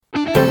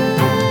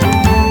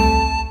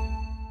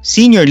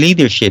Senior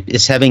leadership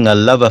is having a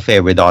love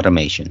affair with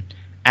automation.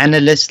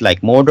 Analysts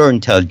like Mordor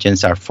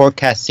Intelligence are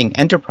forecasting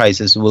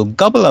enterprises will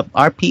gobble up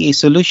RPA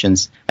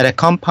solutions at a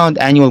compound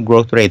annual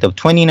growth rate of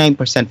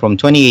 29% from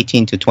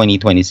 2018 to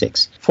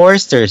 2026.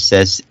 Forrester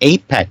says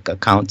APAC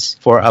accounts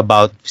for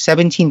about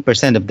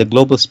 17% of the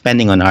global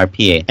spending on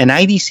RPA, and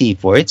IDC,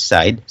 for its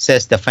side,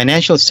 says the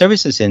financial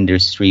services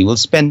industry will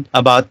spend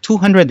about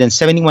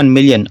 $271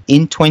 million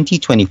in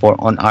 2024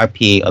 on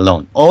RPA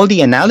alone. All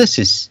the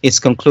analysis is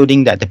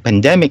concluding that the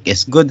pandemic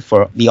is good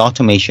for the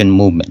automation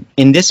movement.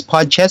 In this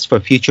podcast for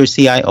Future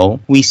CIO,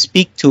 we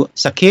speak to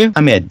Zakir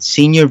Ahmed,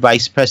 Senior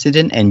Vice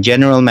President and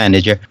General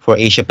Manager for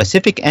Asia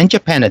Pacific and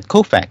Japan at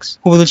Kofax,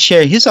 who will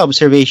share his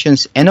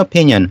observations and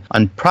opinion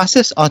on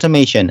process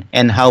automation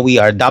and how we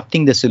are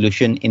adopting the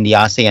solution in the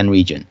ASEAN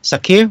region.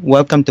 Zakir,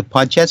 welcome to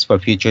Podcast for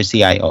Future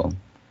CIO.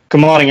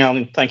 Good morning,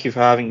 Alan. Thank you for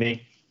having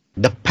me.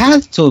 The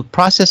path to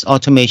process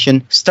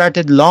automation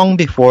started long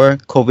before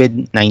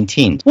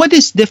COVID-19. What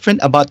is different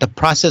about the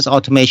process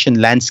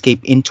automation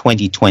landscape in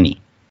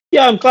 2020?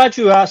 Yeah, I'm glad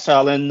you asked,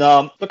 Alan.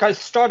 Look, I'll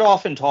start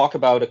off and talk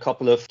about a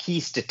couple of key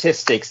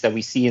statistics that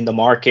we see in the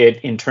market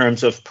in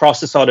terms of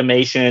process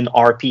automation,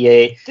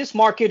 RPA. This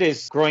market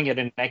is growing at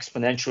an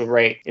exponential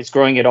rate. It's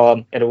growing at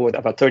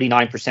about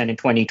 39% in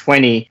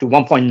 2020 to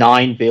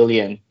 1.9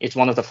 billion. It's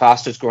one of the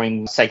fastest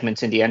growing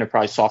segments in the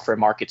enterprise software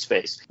market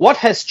space. What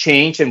has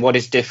changed and what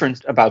is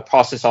different about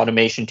process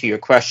automation, to your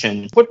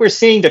question? What we're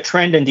seeing, the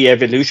trend and the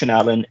evolution,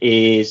 Alan,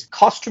 is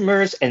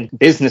customers and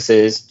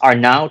businesses are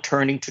now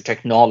turning to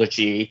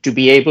technology to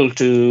be able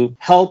to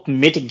help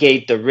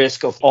mitigate the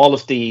risk of all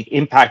of the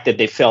impact that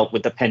they felt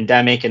with the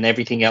pandemic and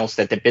everything else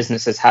that the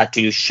business has had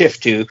to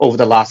shift to over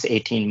the last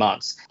 18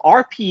 months.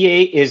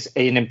 RPA is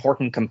an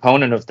important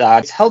component of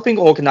that. It's helping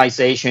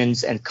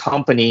organizations and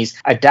companies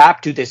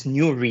adapt to this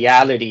new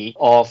reality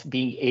of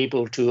being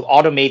able to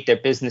automate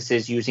their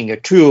businesses using a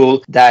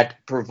tool that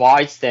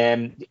provides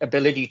them the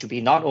ability to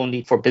be not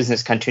only for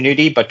business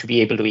continuity, but to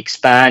be able to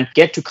expand,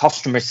 get to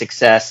customer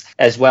success,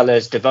 as well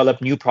as develop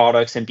new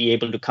products and be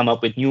able to come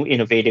up with new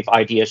innovative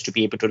ideas to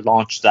be able to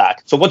launch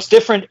that. So what's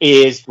different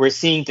is we're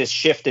seeing this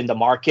shift in the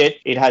market.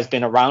 It has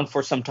been around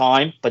for some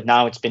time, but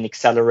now it's been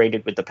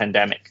accelerated with the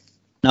pandemic.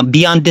 Now,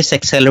 beyond this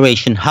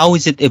acceleration, how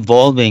is it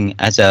evolving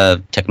as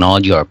a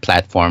technology or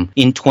platform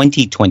in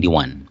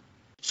 2021?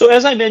 So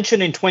as I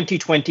mentioned, in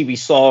 2020, we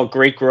saw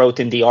great growth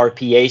in the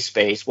RPA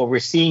space. What we're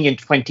seeing in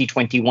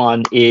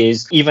 2021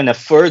 is even a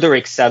further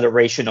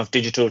acceleration of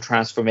digital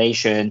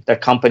transformation that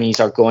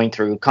companies are going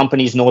through.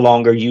 Companies no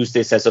longer use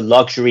this as a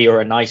luxury or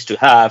a nice to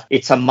have.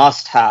 It's a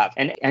must have.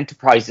 And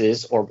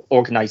enterprises or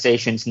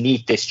organizations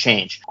need this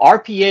change.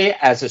 RPA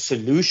as a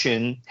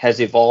solution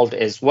has evolved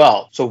as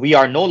well. So we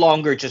are no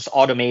longer just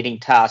automating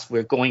tasks.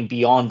 We're going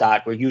beyond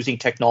that. We're using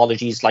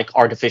technologies like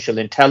artificial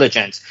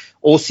intelligence,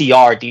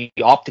 OCR, the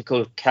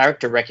optical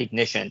character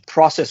recognition,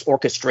 process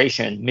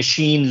orchestration,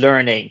 machine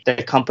learning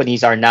that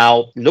companies are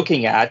now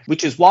looking at,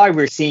 which is why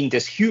we're seeing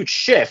this huge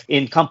shift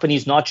in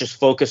companies not just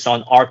focus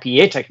on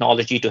RPA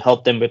technology to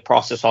help them with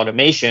process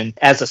automation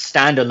as a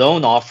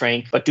standalone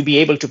offering, but to be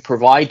able to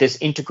provide this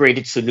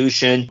integrated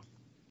solution.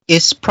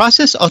 Is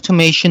process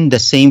automation the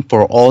same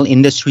for all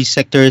industry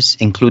sectors,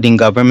 including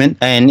government?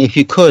 And if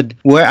you could,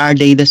 where are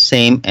they the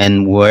same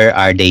and where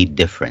are they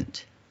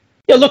different?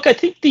 Yeah, look, I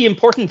think the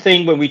important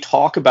thing when we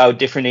talk about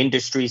different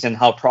industries and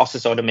how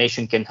process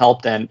automation can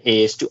help them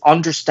is to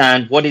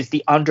understand what is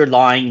the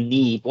underlying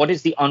need, what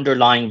is the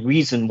underlying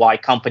reason why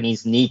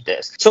companies need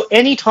this. So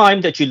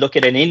anytime that you look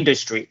at an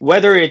industry,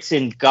 whether it's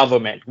in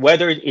government,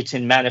 whether it's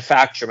in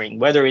manufacturing,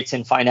 whether it's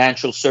in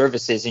financial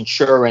services,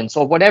 insurance,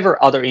 or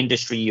whatever other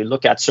industry you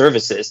look at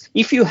services,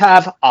 if you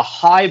have a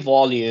high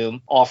volume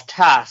of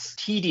tasks,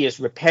 tedious,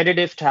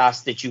 repetitive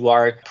tasks that you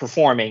are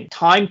performing,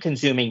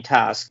 time-consuming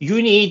tasks,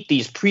 you need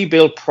these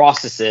pre-built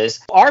processes.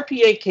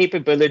 RPA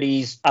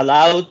capabilities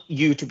allow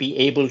you to be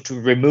able to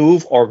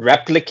remove or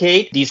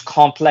replicate these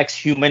complex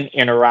human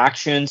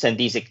interactions and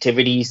these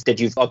activities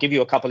that I'll give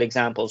you a couple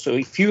examples. So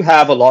if you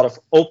have a lot of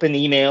open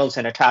emails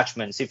and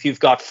attachments, if you've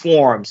got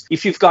forms,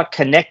 if you've got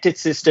connected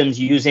systems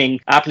using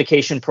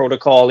application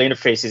protocol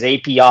interfaces,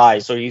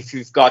 APIs, or if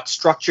you've got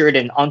structured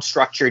and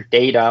unstructured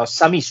data,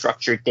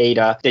 semi-structured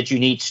data that you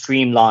need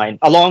streamlined,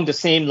 along the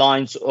same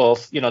lines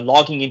of,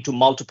 logging into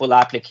multiple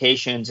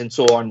applications and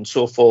so on and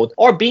so forth,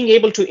 or being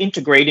able to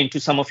integrate into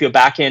some of your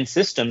back-end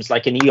systems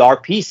like an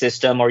ERP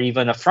system or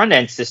even a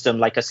front-end system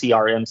like a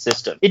CRM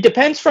system. It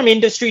depends from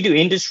industry to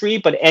industry,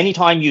 but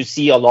anytime you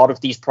see a lot of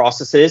these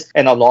processes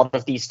and a lot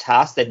of these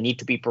tasks that need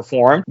to be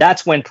performed,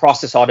 that's when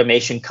process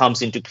automation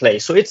comes into play.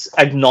 So it's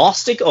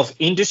agnostic of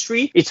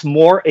industry. It's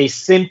more a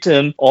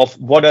symptom of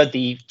what are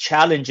the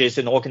challenges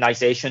in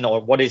organization or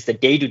what is the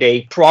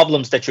day-to-day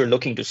problems that you're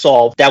looking to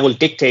solve that will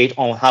dictate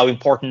on how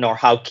important or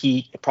how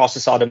key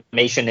process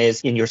automation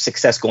is in your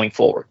success going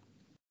forward.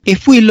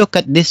 If we look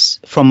at this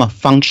from a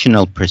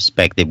functional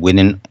perspective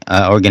within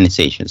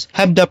organizations,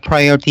 have the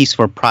priorities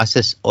for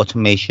process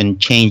automation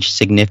changed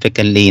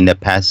significantly in the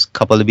past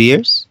couple of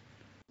years?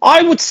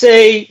 I would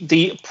say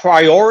the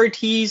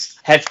priorities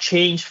have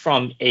changed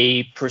from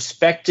a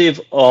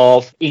perspective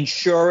of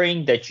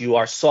ensuring that you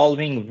are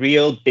solving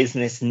real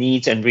business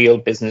needs and real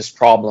business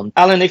problems.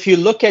 Alan, if you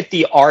look at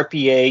the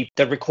RPA,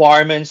 the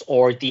requirements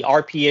or the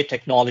RPA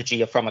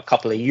technology from a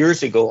couple of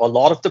years ago, a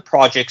lot of the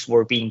projects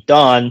were being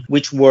done,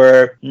 which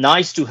were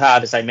nice to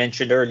have, as I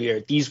mentioned earlier.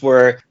 These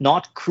were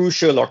not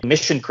crucial or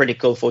mission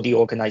critical for the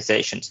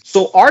organizations.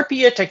 So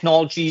RPA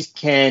technologies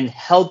can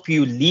help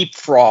you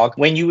leapfrog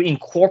when you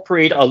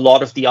incorporate a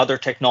lot of the other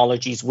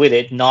technologies with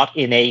it, not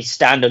in a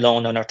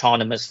standalone and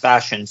autonomous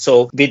fashion.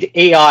 So with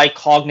AI,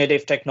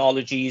 cognitive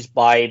technologies,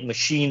 by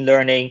machine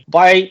learning,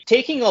 by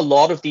taking a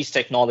lot of these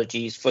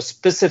technologies for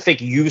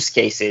specific use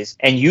cases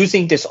and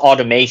using this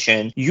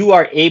automation, you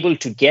are able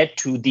to get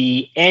to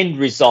the end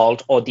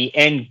result or the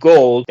end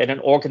goal that an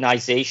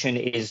organization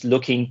is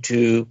looking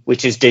to,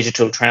 which is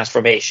digital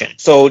transformation.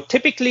 So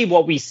typically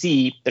what we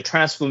see, the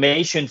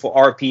transformation for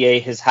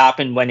RPA has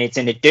happened when it's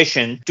in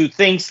addition to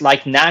things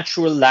like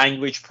natural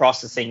language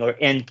processing or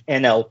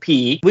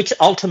NLP, which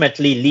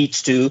ultimately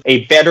leads to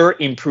a better,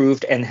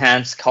 improved,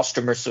 enhanced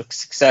customer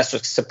success or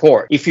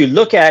support. If you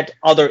look at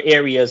other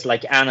areas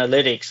like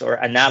analytics or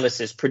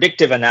analysis,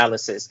 predictive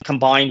analysis,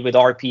 combined with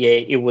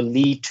RPA, it will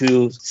lead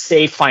to,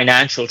 say,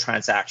 financial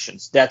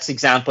transactions. That's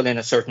example in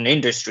a certain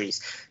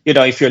industries.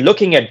 If you're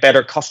looking at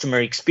better customer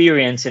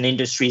experience in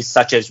industries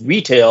such as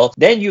retail,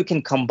 then you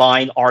can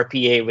combine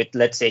RPA with,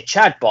 let's say,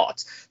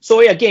 chatbots. So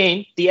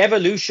again, the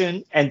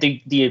evolution and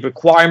the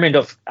requirement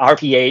of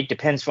RPA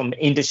depends from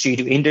industry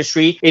to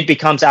industry. It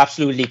becomes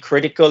absolutely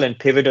critical and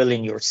pivotal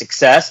in your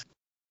success.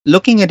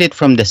 Looking at it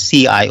from the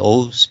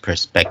CIO's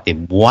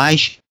perspective, why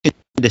should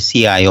the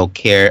CIO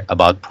care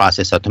about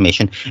process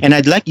automation? And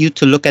I'd like you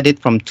to look at it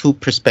from two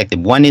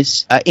perspectives. One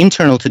is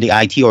internal to the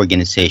IT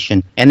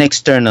organization and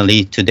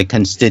externally to the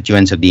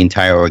constituents of the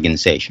entire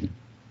organization.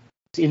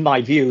 In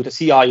my view, the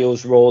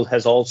CIO's role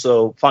has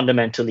also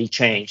fundamentally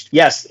changed.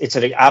 Yes, it's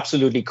an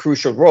absolutely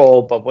crucial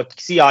role, but what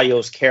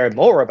CIOs care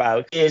more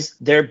about is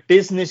their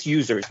business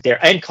users,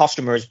 their end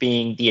customers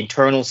being the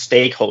internal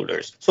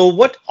stakeholders. So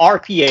what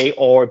RPA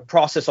or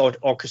process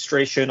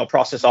orchestration or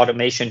process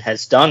automation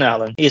has done,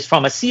 Alan, is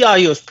from a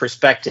CIO's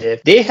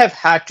perspective, they have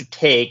had to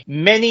take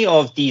many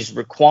of these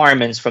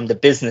requirements from the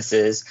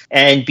businesses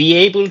and be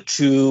able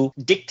to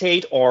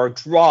dictate or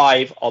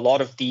drive a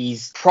lot of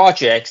these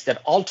projects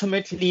that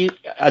ultimately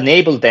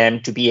enable them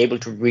to be able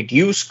to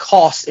reduce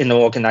costs in the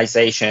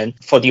organization,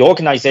 for the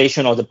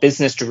organization or the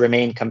business to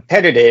remain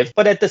competitive,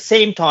 but at the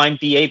same time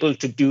be able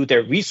to do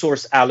their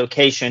resource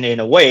allocation in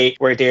a way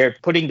where they're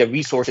putting the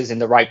resources in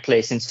the right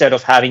place. Instead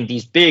of having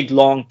these big,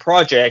 long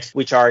projects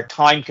which are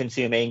time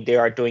consuming, they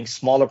are doing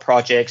smaller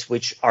projects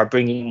which are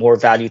bringing more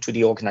value to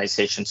the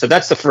organization. So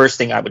that's the first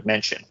thing I would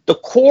mention. The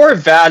core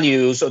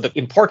values, or the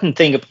important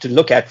thing to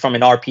look at from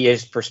an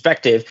RPA's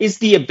perspective, is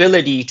the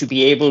ability to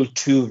be able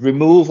to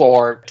remove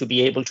or to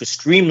be able to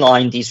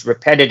streamline these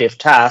repetitive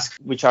tasks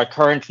which are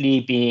currently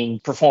being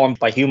performed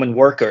by human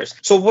workers.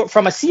 So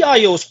from a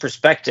CIO's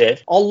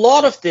perspective, a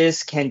lot of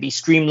this can be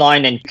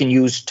streamlined, and you can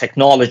use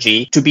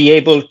technology to be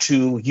able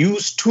to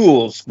use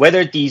tools,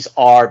 whether these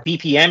are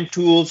BPM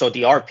tools or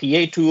the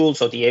RPA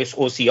tools or the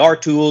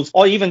OCR tools,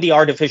 or even the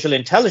artificial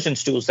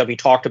intelligence tools that we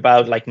talked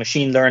about, like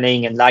machine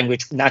learning and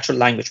natural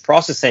language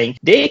processing.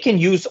 They can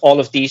use all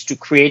of these to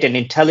create an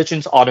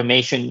intelligence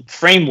automation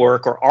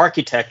framework or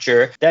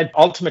architecture that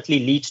ultimately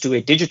leads to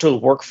a digital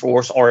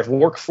workforce, or a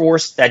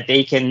workforce that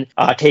they can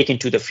take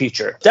into the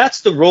future.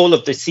 That's the role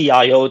of the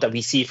CIO that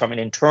we see from an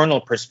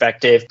internal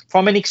perspective.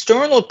 From an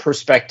external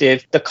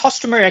perspective, the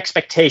customer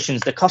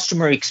expectations, the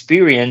customer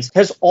experience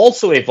has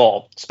also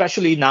evolved,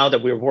 especially now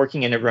that we're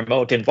working in a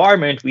remote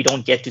environment. We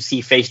don't get to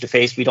see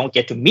face-to-face. We don't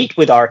get to meet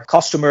with our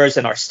customers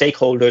and our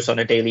stakeholders on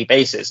a daily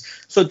basis.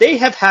 So they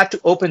have had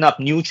to open up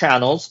new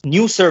channels.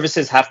 New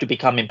services have to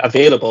become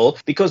available,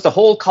 because the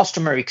whole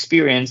customer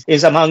experience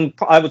is among,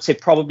 I would say,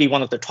 probably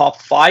one of the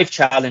top 5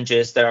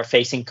 challenges that are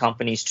facing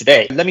companies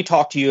today. Let me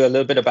talk to you a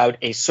little bit about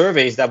a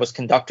survey that was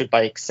conducted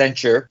by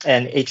Accenture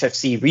and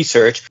HFC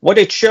Research. What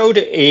it showed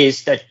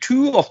is that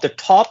 2 of the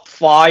top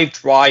 5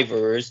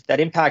 drivers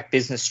that impact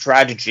business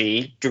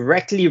strategy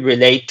directly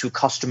relate to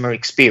customer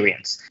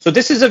experience. So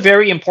this is a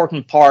very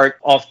important part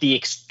of the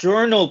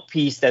external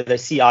piece that the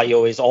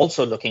CIO is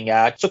also looking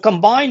at. So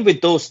combined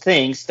with those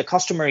things, the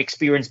customer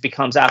experience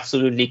becomes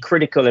absolutely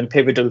critical and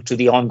pivotal to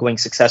the ongoing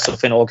success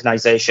of an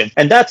organization.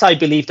 And that's, I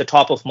believe, the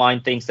top of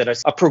mind things that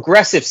a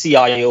progressive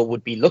CIO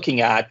would be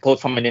looking at,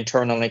 both from an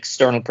internal and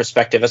external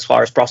perspective as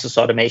far as process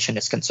automation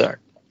is concerned.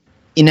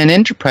 In an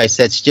enterprise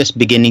that's just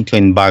beginning to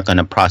embark on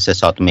a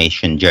process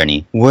automation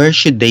journey, where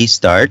should they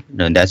start?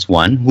 That's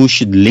one. Who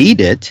should lead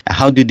it?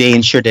 How do they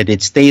ensure that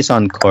it stays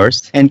on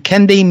course? And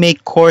can they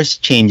make course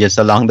changes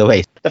along the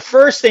way? The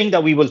first thing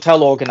that we will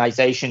tell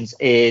organizations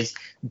is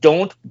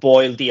don't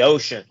boil the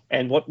ocean.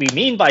 And what we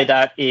mean by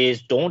that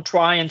is don't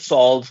try and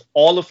solve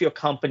all of your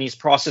company's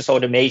process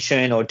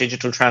automation or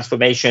digital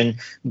transformation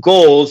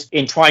goals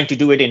in trying to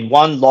do it in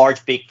one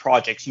large, big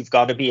project. You've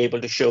got to be able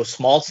to show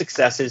small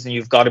successes and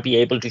you've got to be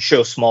able to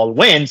show small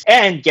wins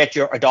and get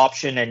your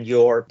adoption and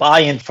your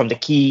buy-in from the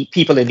key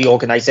people in the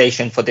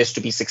organization for this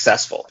to be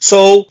successful.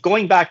 So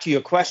going back to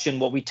your question,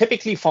 what we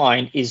typically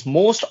find is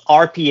most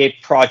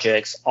RPA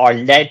projects are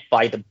led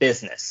by the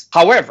business.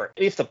 However,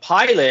 if the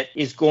pilot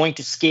is going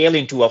to scale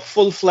into a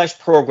full-fledged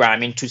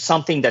program, into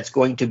something that's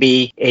going to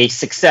be a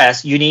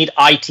success, you need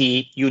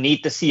IT, you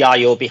need the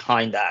CIO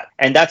behind that.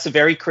 And that's a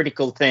very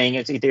critical thing.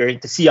 It's either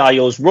the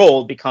CIO's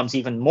role becomes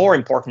even more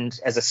important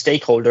as a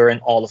stakeholder in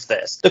all of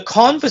this. The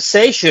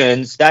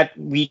conversations that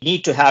we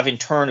need to have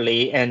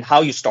internally and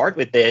how you start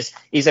with this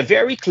is a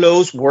very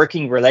close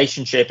working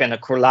relationship and a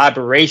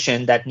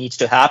collaboration that needs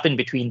to happen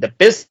between the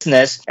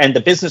business and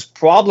the business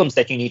problems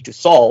that you need to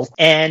solve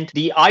and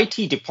the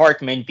IT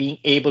department being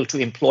able to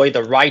employ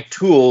the right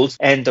tools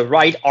and the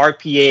right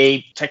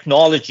RPA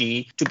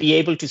technology to be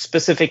able to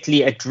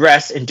specifically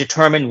address and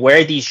determine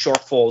where these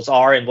shortfalls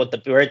are and where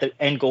the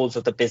end goals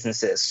of the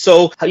business is.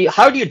 So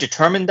how do you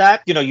determine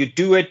that? You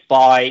do it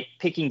by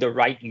picking the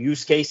right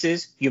use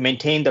cases. You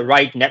maintain the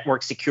right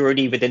network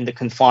security within the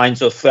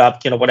confines of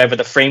whatever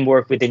the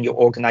framework within your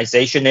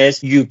organization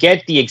is. You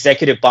get the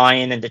executive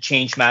buy-in and the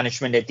change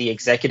management at the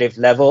executive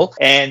level,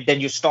 and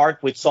then you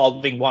start with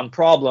solving one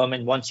problem.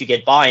 And once you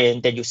get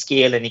buy-in, then you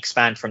scale and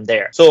expand from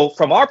there. So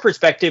from our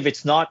perspective,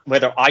 it's not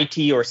whether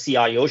IT or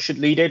CIO should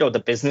lead it or the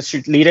business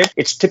should lead it.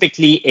 It's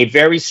typically a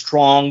very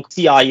strong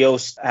CIO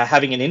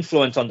having an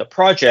influence on the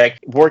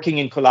project, working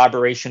in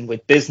collaboration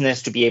with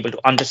business to be able to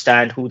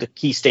understand who the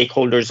key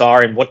stakeholders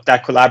are and what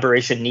that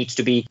collaboration needs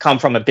to be come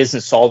from a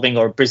business solving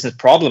or business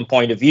problem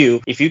point of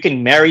view. If you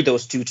can marry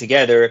those two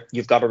together,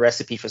 you've got a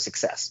recipe for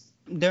success.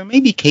 There may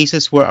be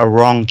cases where a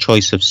wrong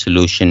choice of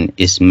solution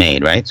is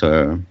made, right?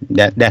 So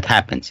that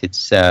happens.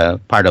 It's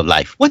part of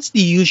life. What's the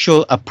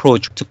usual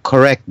approach to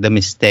correct the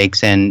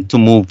mistakes and to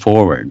move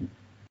forward?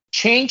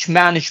 Change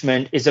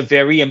management is a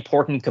very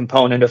important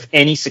component of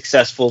any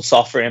successful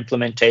software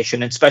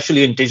implementation,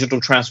 especially in digital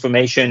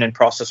transformation and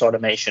process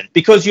automation,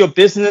 because your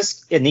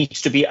business, it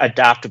needs to be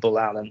adaptable,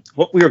 Alan.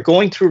 What we are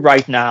going through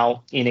right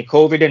now in a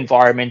COVID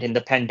environment, in the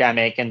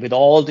pandemic, and with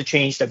all the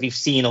change that we've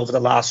seen over the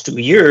last 2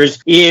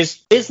 years is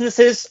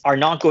businesses are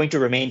not going to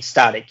remain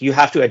static. You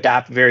have to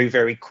adapt very,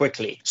 very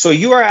quickly. So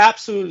you are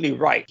absolutely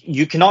right.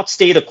 You cannot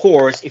stay the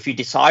course if you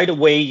decide a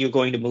way you're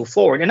going to move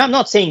forward. And I'm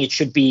not saying it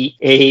should be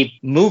a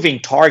moving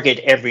target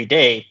every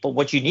day, but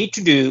what you need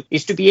to do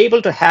is to be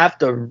able to have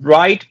the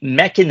right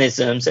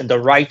mechanisms and the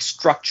right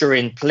structure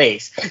in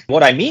place.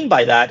 What I mean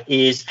by that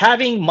is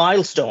having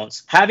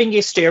milestones, having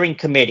a steering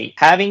committee,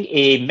 having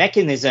a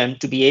mechanism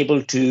to be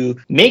able to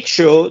make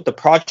sure the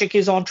project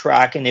is on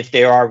track, and if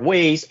there are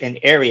ways and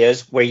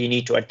areas where you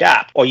need to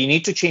adapt or you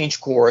need to change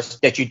course,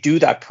 that you do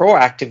that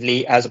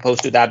proactively as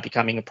opposed to that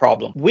becoming a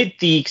problem. With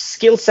the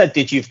skill set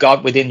that you've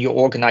got within your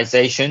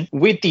organization,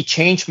 with the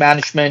change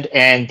management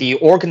and the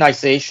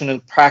organizational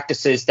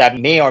practices that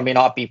may or may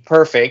not be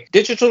perfect,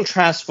 digital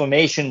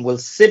transformation will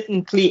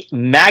simply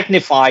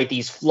magnify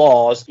these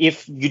flaws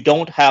if you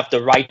don't have the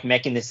right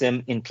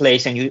mechanism in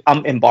place and you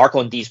embark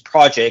on these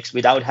projects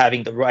without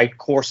having the right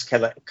course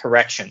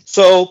correction.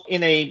 So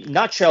in a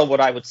nutshell, what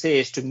I would say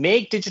is to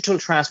make digital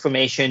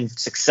transformation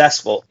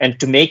successful and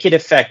to make it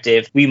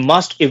effective, we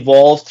must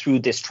evolve through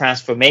this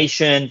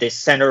transformation, this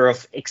center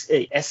of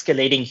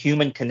escalating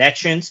human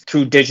connections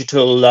through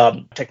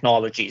digital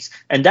technologies.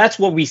 And that's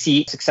what we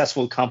see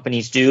successful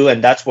companies do,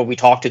 and that's what we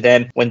talk to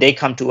them when they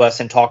come to us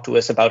and talk to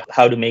us about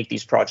how to make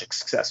these projects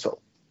successful.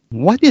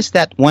 What is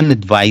that one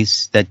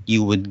advice that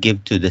you would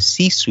give to the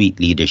C-suite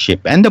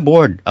leadership and the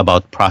board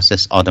about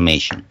process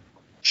automation?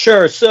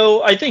 Sure.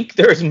 So I think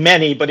there's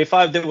many, but if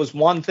there was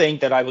one thing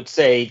that I would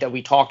say that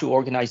we talk to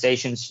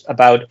organizations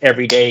about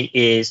every day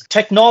is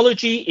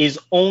technology is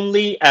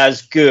only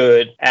as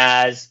good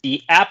as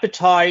the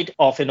appetite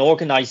of an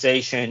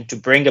organization to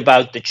bring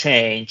about the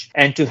change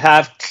and to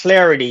have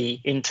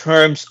clarity in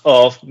terms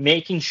of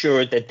making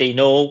sure that they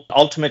know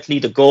ultimately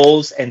the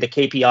goals and the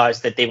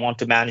KPIs that they want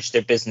to manage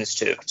their business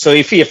to. So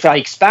if I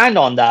expand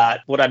on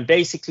that, what I'm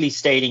basically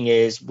stating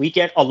is we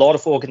get a lot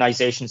of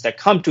organizations that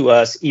come to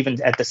us,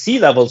 even at the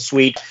C-level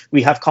suite,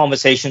 we have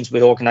conversations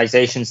with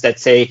organizations that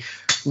say,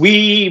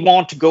 we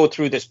want to go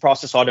through this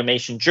process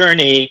automation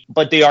journey,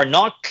 but they are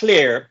not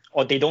clear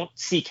or they don't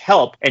seek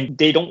help and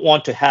they don't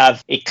want to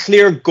have a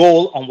clear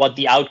goal on what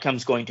the outcome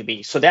is going to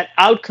be. So that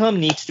outcome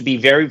needs to be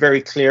very,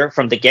 very clear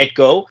from the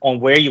get-go on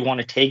where you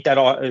want to take that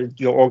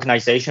your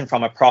organization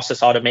from a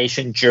process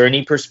automation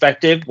journey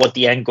perspective, what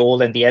the end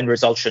goal and the end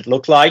result should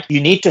look like.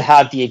 You need to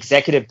have the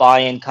executive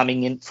buy-in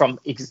coming in from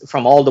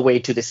all the way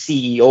to the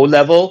CEO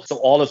level. So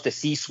all of the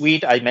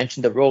C-suite, I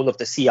mentioned the role of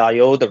the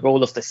CIO, the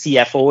role of the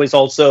CFO is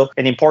also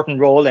an important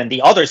role, and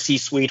the other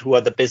C-suite who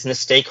are the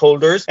business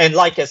stakeholders. And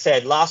like I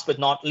said, last but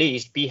not least,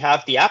 least, we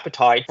have the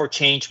appetite for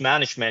change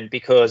management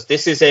because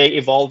this is an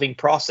evolving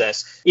process.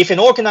 If an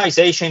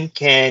organization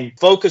can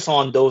focus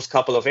on those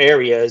couple of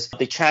areas,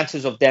 the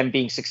chances of them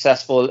being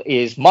successful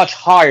is much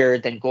higher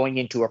than going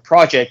into a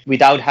project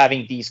without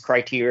having these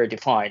criteria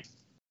defined.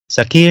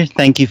 Zakir,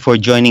 thank you for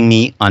joining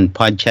me on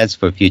Podchats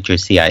for Future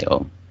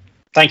CIO.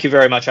 Thank you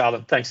very much,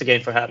 Alan. Thanks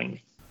again for having me.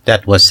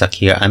 That was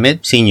Zakir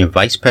Ahmed, Senior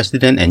Vice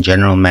President and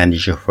General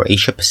Manager for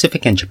Asia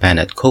Pacific and Japan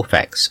at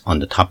Kofax, on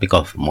the topic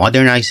of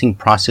modernizing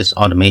process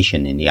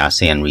automation in the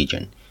ASEAN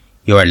region.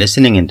 You are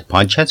listening into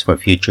Podchats for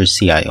Future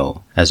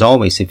CIO. As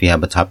always, if you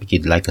have a topic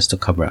you'd like us to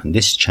cover on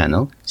this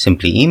channel,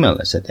 simply email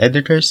us at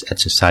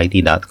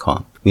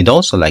editors@society.com. We'd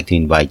also like to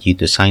invite you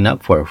to sign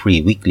up for a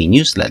free weekly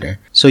newsletter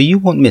so you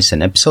won't miss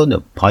an episode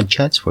of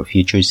Podchats for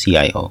Future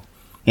CIO.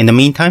 In the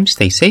meantime,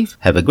 stay safe,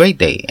 have a great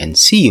day, and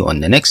see you on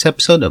the next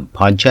episode of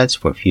Podchats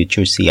for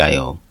Future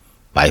CIO.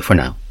 Bye for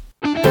now.